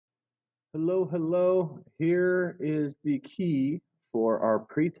Hello, hello. Here is the key for our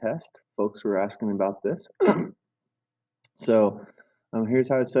pre-test. Folks were asking about this. So here's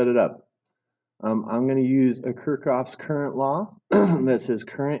how I set it up. I'm going to use a Kirchhoff's current law that says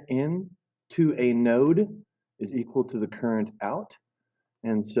current in to a node is equal to the current out.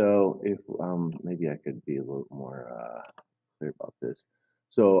 And so if maybe I could be a little more clear about this.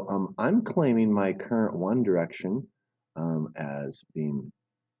 So I'm claiming my current one direction as being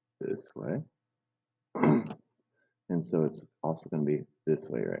this way. And so it's also going to be this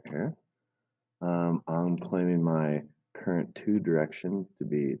way right here. I'm claiming my current two direction to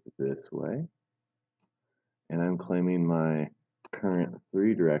be this way. And I'm claiming my current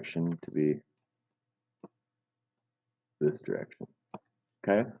three direction to be this direction.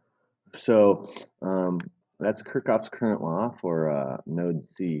 Okay? So that's Kirchhoff's current law for node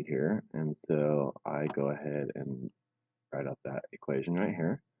C here. And so I go ahead and write up that equation right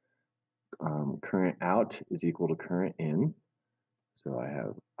here. Current out is equal to current in. So I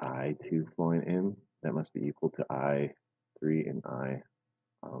have I2 flowing in. That must be equal to I3 and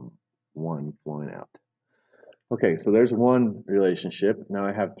I1 flowing out. Okay, so there's one relationship. Now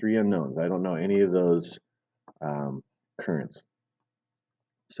I have three unknowns. I don't know any of those currents.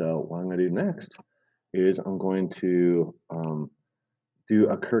 So what I'm going to do next is I'm going to do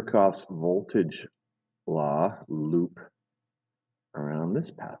a Kirchhoff's voltage law loop around this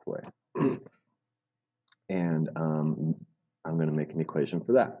pathway. And I'm going to make an equation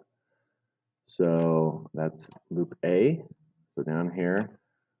for that. So that's loop A. So down here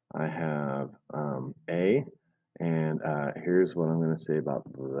I have A, and here's what I'm going to say about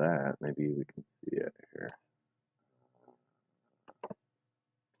that. Maybe we can see it here.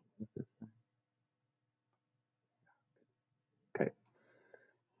 Okay,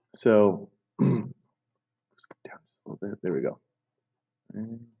 so down just a little bit. There we go.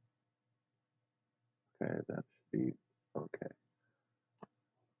 Okay, that should be okay.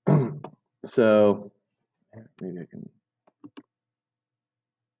 So maybe I can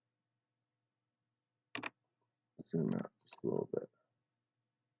zoom out just a little bit.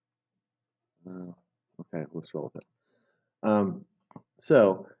 Okay, let's roll with it.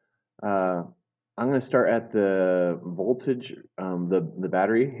 So I'm going to start at the voltage, the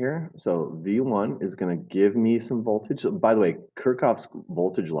battery here. So V1 is going to give me some voltage. So, by the way, Kirchhoff's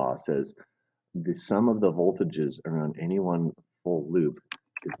voltage law says the sum of the voltages around any one full loop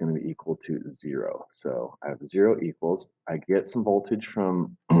is going to be equal to 0. So I have 0 equals, I get some voltage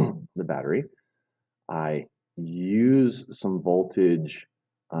from the battery. I use some voltage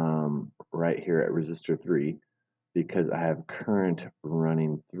right here at resistor 3 because I have current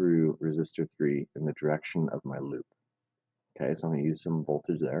running through resistor 3 in the direction of my loop. Okay, so I'm going to use some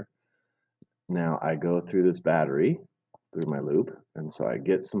voltage there. Now I go through this battery through my loop, and so I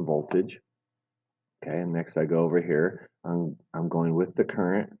get some voltage. Okay, and next I go over here. I'm going with the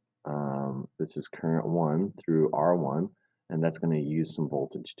current. This is current 1 through R1, and that's going to use some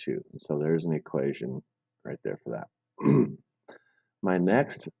voltage too. And so there's an equation right there for that. My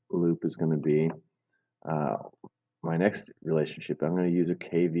next loop is going to be my next relationship. I'm going to use a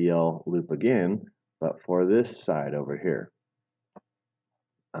KVL loop again, but for this side over here.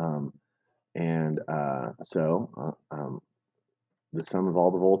 The sum of all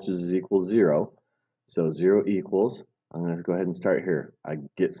the voltages is equal 0. So 0 equals, I'm going to go ahead and start here. I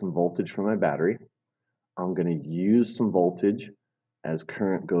get some voltage from my battery. I'm going to use some voltage as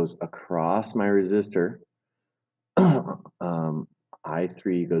current goes across my resistor. I3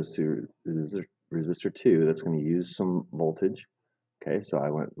 goes to resistor 2. That's going to use some voltage. Okay, so I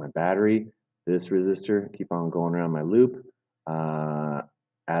went my battery, this resistor, keep on going around my loop.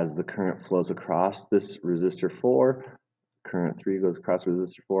 As the current flows across this resistor 4, current 3 goes across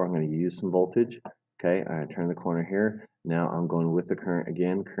resistor 4, I'm going to use some voltage. Okay, I turn the corner here. Now I'm going with the current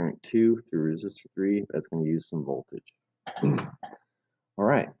again, current 2 through resistor 3, that's going to use some voltage. All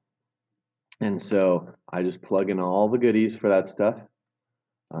right. And so I just plug in all the goodies for that stuff.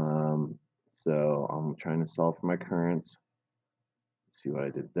 So I'm trying to solve for my currents. See what I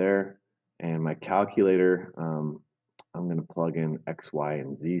did there. And my calculator, I'm going to plug in X, Y,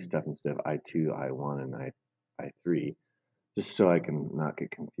 and Z stuff instead of I2, I1, and I3, just so I can not get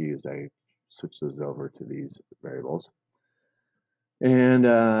confused. I switch those over to these variables. And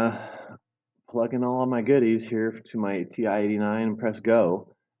plug in all of my goodies here to my TI-89 and press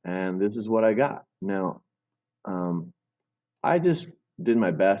go. And this is what I got. Now, I just did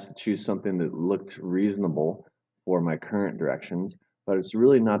my best to choose something that looked reasonable for my current directions, but it's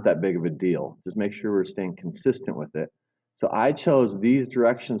really not that big of a deal. Just make sure we're staying consistent with it. So I chose these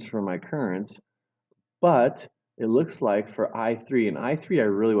directions for my currents, but it looks like for I3, and I3 I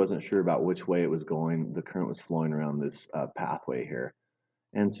really wasn't sure about which way it was going. The current was flowing around this pathway here.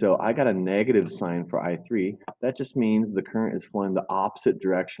 And so I got a negative sign for I3. That just means the current is flowing the opposite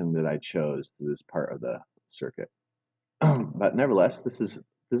direction that I chose to this part of the circuit. But nevertheless, this is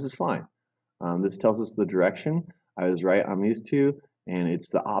fine. This tells us the direction. I was right on these two, and it's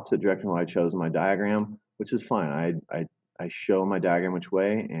the opposite direction what I chose in my diagram, which is fine. I show my diagram which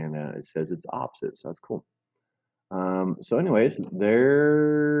way, and it says it's opposite, so that's cool. So anyways,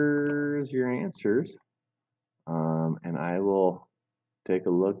 there's your answers. And I will take a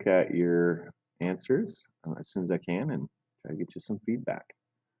look at your answers as soon as I can and try to get you some feedback.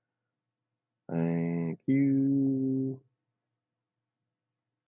 Thank you.